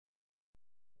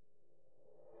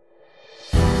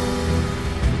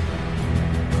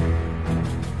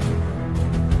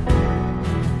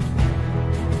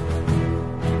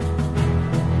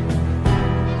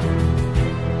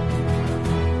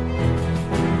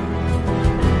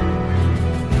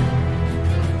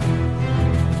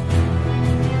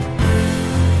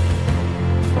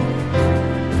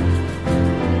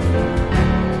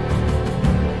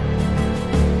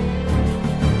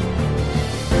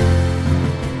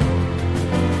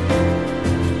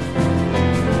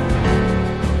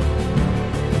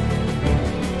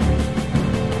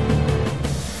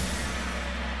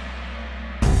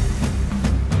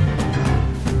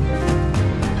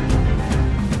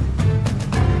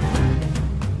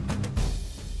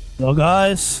Hello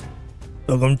guys,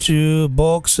 welcome to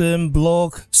Boxing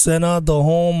Blog Center, the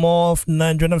home of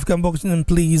Nigerian African boxing. And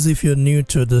please, if you're new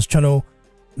to this channel,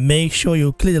 make sure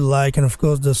you click the like and of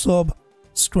course the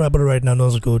subscribe button right now. And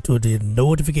also go to the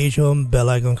notification bell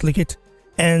icon, click it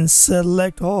and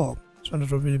select all.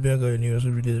 Let's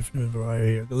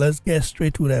get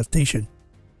straight to that station.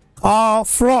 Carl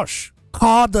Froch,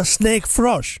 Carl the Snake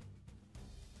Froch.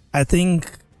 I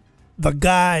think the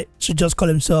guy should just call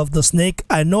himself the Snake.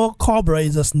 I know Cobra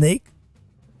is a snake,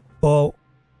 but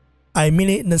I mean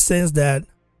it in the sense that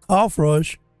Carl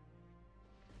Froch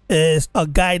is a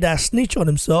guy that snitched on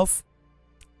himself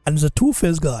and is a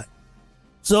two-faced guy.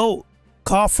 So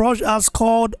Carl Froch has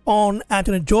called on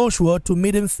Anthony Joshua to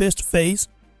meet him face to face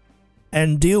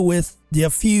and deal with their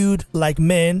feud like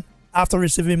men after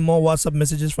receiving more WhatsApp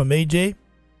messages from AJ.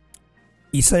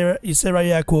 He said right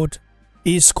here, I quote,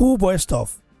 "It's schoolboy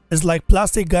stuff. It's like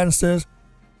plastic gangsters.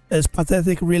 It's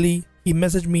pathetic, really. He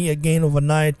messaged me again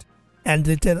overnight and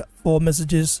deleted 4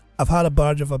 messages. I've had a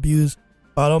barrage of abuse,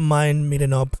 but I don't mind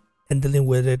meeting up and dealing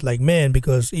with it like men,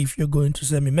 because if you're going to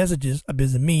send me messages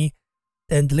abusing me,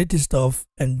 then delete this stuff,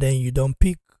 and then you don't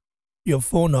pick your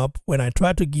phone up when I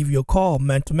try to give you a call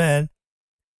man to man,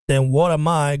 then what am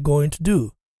I going to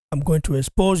do? I'm going to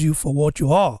expose you for what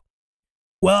you are."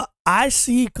 Well, I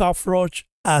see Carl Froch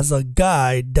as a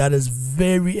guy that is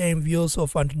very envious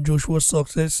of Anthony Joshua's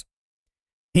success.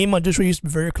 Him and Joshua used to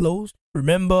be very close.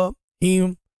 Remember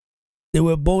him? They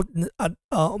were both at,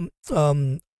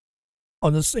 in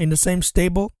the same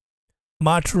stable,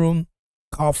 matchroom.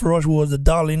 Carl Froch was the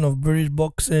darling of British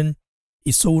boxing.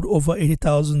 He sold over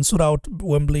 80,000, sold out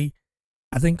Wembley,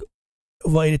 I think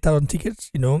over 80,000 tickets,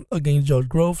 against George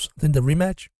Groves, I think the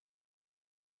rematch.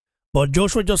 But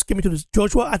Joshua just came into this.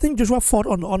 I think Joshua fought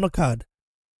on the undercard.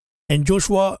 And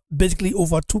Joshua basically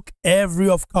overtook every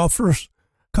of Carl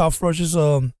Froch's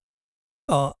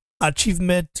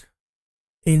achievement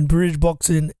in British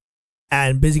boxing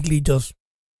and basically just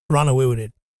ran away with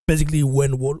it. Basically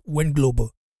went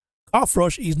global. Carl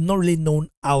Froch is not really known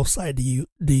outside the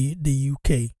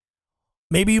UK.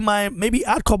 Maybe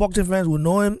hardcore boxing fans will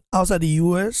know him outside the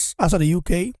US, outside the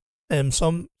UK, and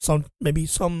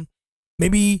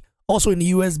maybe also in the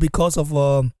US because of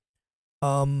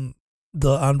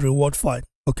the Andrew Ward fight.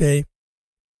 Okay.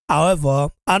 However,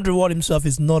 Andrew Ward himself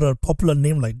is not a popular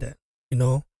name like that.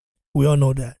 We all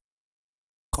know that.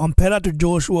 Compared to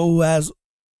Joshua, who has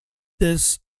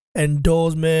this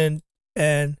endorsement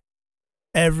and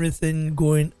everything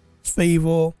going his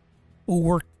favor, who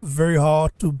worked very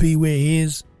hard to be where he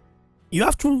is, you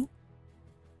have to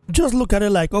just look at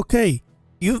it like, okay,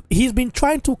 he's been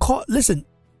trying to listen,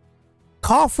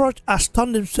 Carl Froch has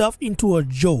turned himself into a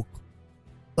joke.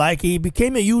 Like, he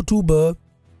became a YouTuber.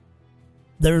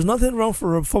 There is nothing wrong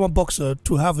for a former boxer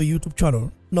to have a YouTube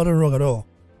channel. Nothing wrong at all.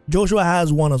 Joshua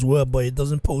has one as well, but he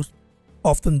doesn't post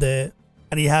often there.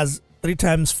 And he has 3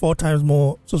 times, 4 times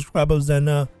more subscribers than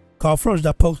Carl Froch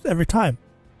that posts every time.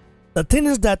 The thing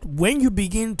is that when you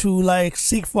begin to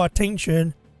seek for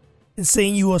attention and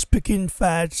saying you are speaking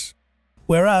facts,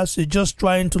 whereas you're just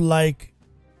trying to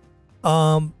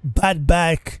bat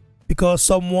back because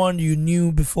someone you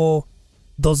knew before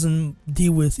doesn't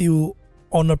deal with you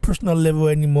on a personal level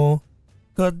anymore,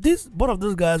 because both of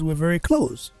those guys were very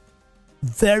close,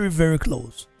 very, very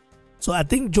close. So I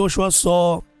think Joshua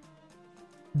saw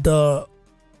the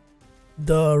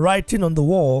writing on the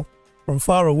wall from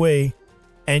far away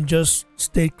and just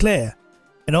stayed clear.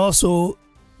 And also,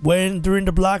 during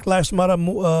the Black Lives Matter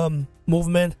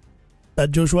movement, that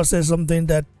Joshua said something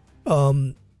that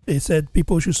he said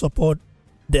people should support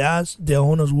their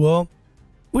own as well,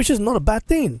 which is not a bad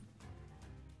thing.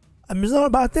 I mean, it's not a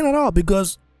bad thing at all,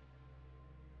 because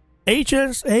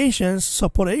Asians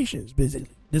support Asians,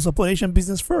 basically. They support Asian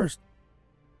business first.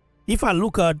 If I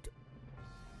look at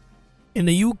in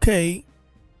the UK,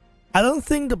 I don't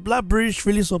think the Black British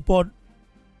really support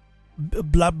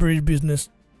Black British business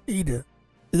either.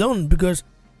 They don't, because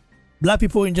Black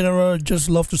people in general just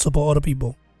love to support other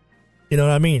people. You know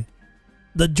what I mean?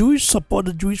 The Jewish support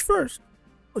the Jewish first.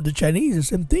 The Chinese, the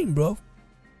same thing, bro.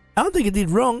 I don't think he did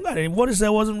wrong. I mean, what he said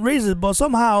wasn't racist, but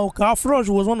somehow Carl Froch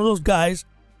was one of those guys,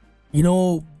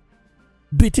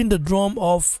 beating the drum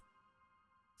of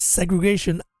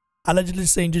segregation, allegedly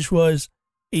saying Joshua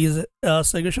is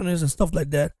segregationist and stuff like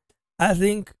that. I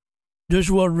think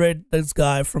Joshua read this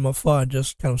guy from afar and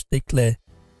just kind of stay clear.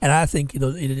 And I think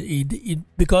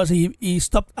because he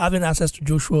stopped having access to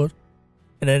Joshua,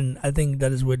 and then I think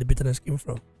that is where the bitterness came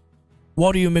from.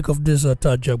 What do you make of this,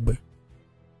 Tad Jagbe?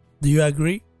 Do you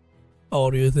agree? Or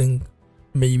do you think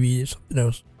maybe something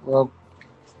else? Well,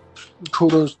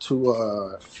 kudos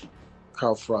to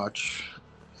Carl Froch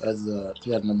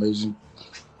he had an amazing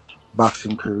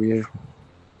boxing career.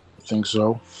 I think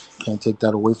so. Can't take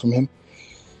that away from him.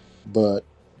 But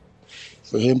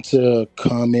for him to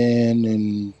come in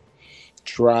and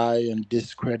try and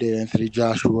discredit Anthony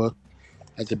Joshua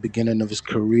at the beginning of his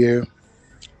career,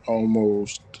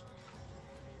 almost,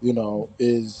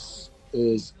 is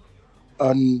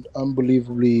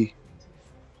unbelievably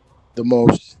the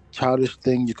most childish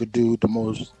thing you could do. The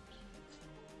most,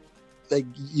 like,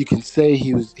 you can say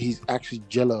he's actually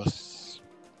jealous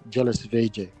of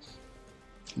AJ,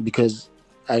 because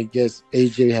I guess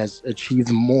AJ has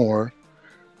achieved more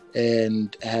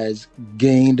and has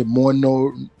gained more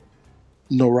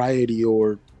notoriety,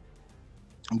 or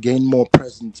gained more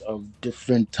presence of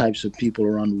different types of people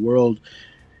around the world.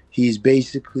 He's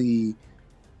basically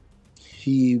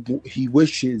he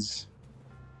wishes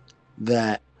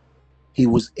that he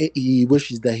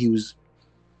wishes that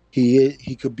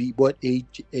he could be what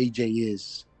AJ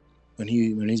is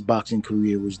when his boxing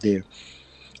career was there.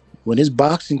 When his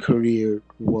boxing career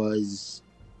was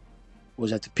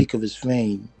at the peak of his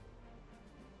fame,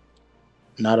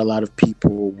 not a lot of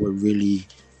people were really,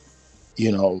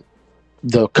 you know,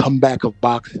 the comeback of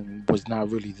boxing was not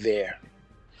really there.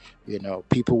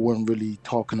 People weren't really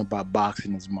talking about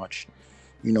boxing as much.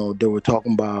 They were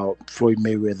talking about Floyd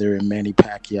Mayweather and Manny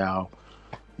Pacquiao,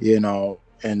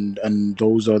 and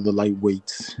those are the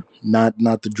lightweights, not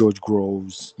the George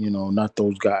Groves, not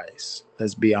those guys.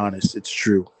 Let's be honest, it's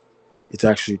true. It's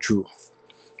actually true.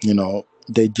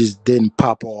 They just didn't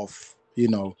pop off.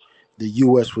 The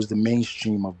U.S. was the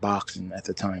mainstream of boxing at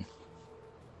the time.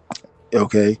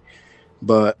 Okay,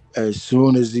 but as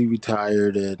soon as he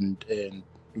retired, and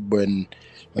when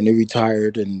when he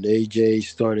retired and AJ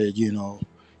started,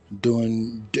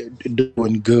 doing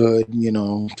good.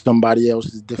 Somebody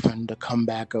else is different. The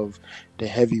comeback of the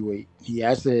heavyweight. He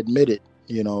has to admit it.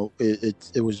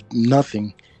 It was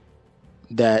nothing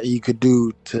that he could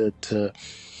do to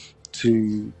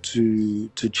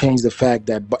change the fact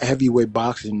that heavyweight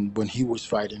boxing, when he was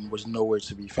fighting, was nowhere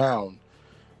to be found.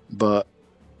 But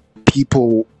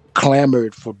people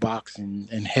clamored for boxing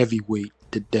and heavyweight,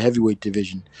 the heavyweight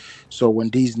division. So when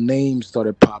these names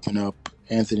started popping up,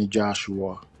 Anthony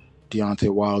Joshua, Deontay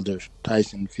Wilder,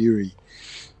 Tyson Fury,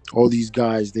 all these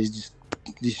guys, these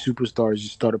superstars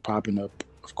just started popping up.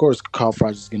 Of course, Carl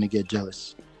Froch is going to get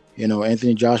jealous.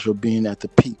 Anthony Joshua being at the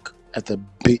peak,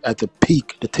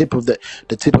 the tip of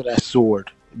that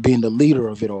sword, being the leader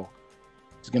of it all,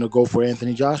 is going to go for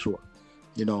Anthony Joshua.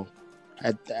 You know,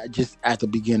 just at the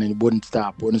beginning, wouldn't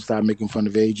stop making fun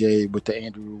of AJ with the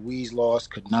Andrew Ruiz loss.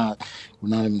 Would not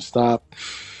even stop.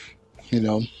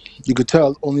 You could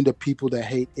tell only the people that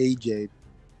hate AJ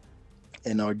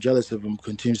and are jealous of him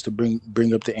continues to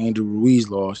bring up the Andrew Ruiz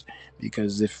loss,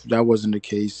 because if that wasn't the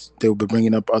case, they would be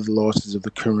bringing up other losses of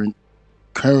the current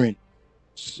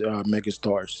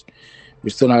megastars. We're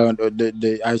still not.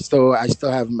 I still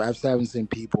haven't seen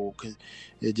people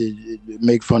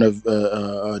make fun of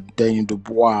Daniel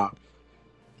Dubois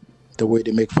the way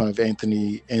they make fun of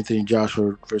Anthony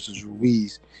Joshua versus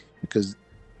Ruiz, because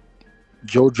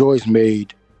Joe Joyce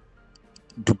made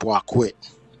Dubois quit,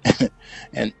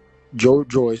 and Joe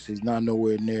Joyce is not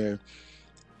nowhere near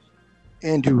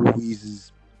Andrew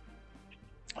Ruiz's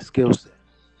skill set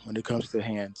when it comes to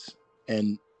hands,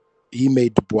 and he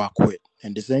made Dubois quit.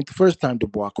 And this ain't the first time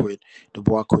Dubois quit.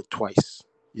 Dubois quit twice,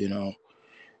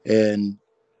 and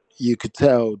you could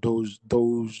tell those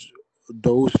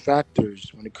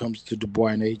factors when it comes to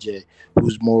Dubois and AJ,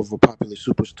 who's more of a popular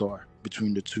superstar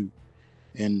between the two.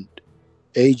 And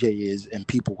AJ is, and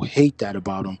people hate that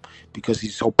about him because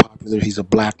he's so popular. He's a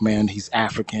black man. He's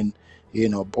African,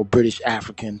 or British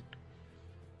African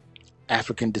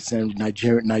descent,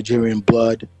 Nigerian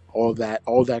blood. All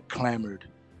that clamored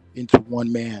into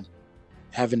one man,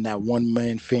 having that one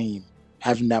man fame,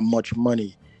 having that much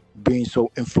money, being so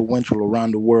influential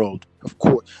around the world. Of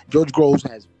course, George Groves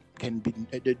can't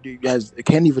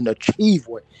even achieve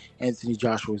what Anthony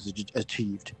Joshua has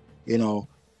achieved.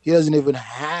 He doesn't even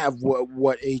have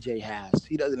what AJ has.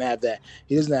 He doesn't have that.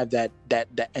 He doesn't have that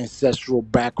ancestral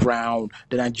background,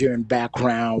 the Nigerian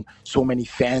background. So many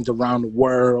fans around the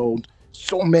world.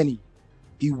 So many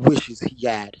he wishes he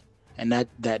had, and that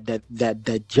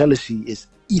jealousy is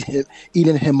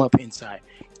eating him up inside.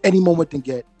 Any moment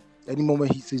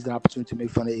he sees the opportunity to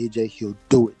make fun of AJ, he'll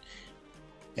do it,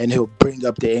 and he'll bring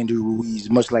up the Andrew Ruiz,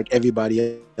 much like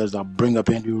everybody else. I'll bring up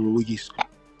Andrew Ruiz,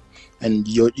 and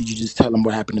you just tell him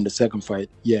what happened in the second fight.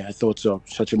 Yeah, I thought so.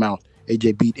 Shut your mouth.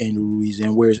 AJ beat Andrew Ruiz,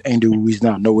 and where's Andrew Ruiz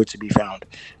now? Nowhere to be found.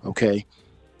 Okay,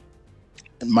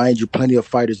 and mind you, plenty of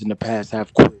fighters in the past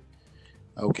have quit.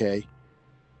 Okay.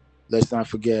 Let's not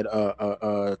forget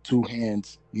Two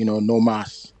Hands. No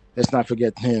Mas. Let's not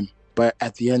forget him. But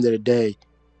at the end of the day,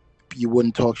 you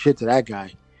wouldn't talk shit to that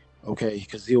guy, okay?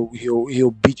 Because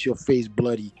he'll beat your face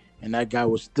bloody, and that guy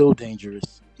was still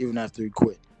dangerous even after he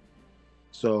quit.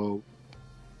 So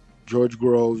George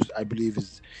Groves, I believe,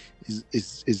 is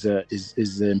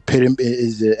an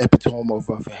epitome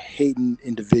of a hating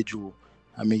individual.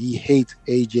 I mean, he hates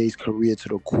AJ's career to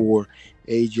the core.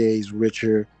 AJ's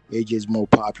richer. AJ's more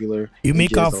popular. You mean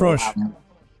Carl AJ's a Froch? lot more.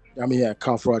 I mean, yeah,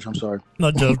 Cal Froch. I'm sorry.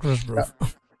 Not George Groves, bro.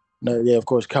 No, yeah, of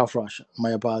course, Cal Froch.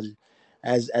 My apologies.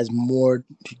 As more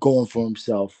going for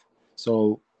himself.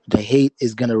 So the hate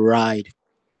is gonna ride.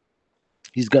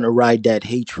 He's gonna ride that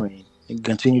hate train and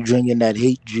continue drinking that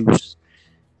hate juice.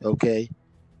 Okay,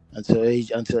 until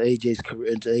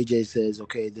AJ says,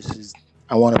 okay, this is,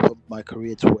 I want to put my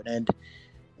career to an end.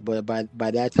 But by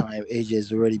that time, AJ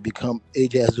has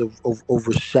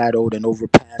overshadowed and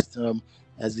overpassed him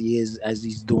as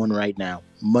he's doing right now.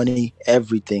 Money,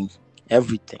 everything.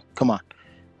 Come on,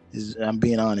 I'm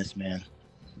being honest, man.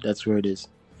 That's where it is.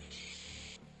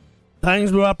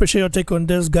 Thanks, bro. I appreciate your take on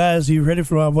this, guys. You ready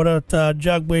for our other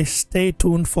Jagway? Stay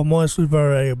tuned for more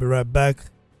Super. I'll be right back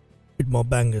with more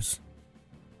bangers.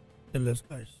 Till this,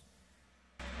 guys.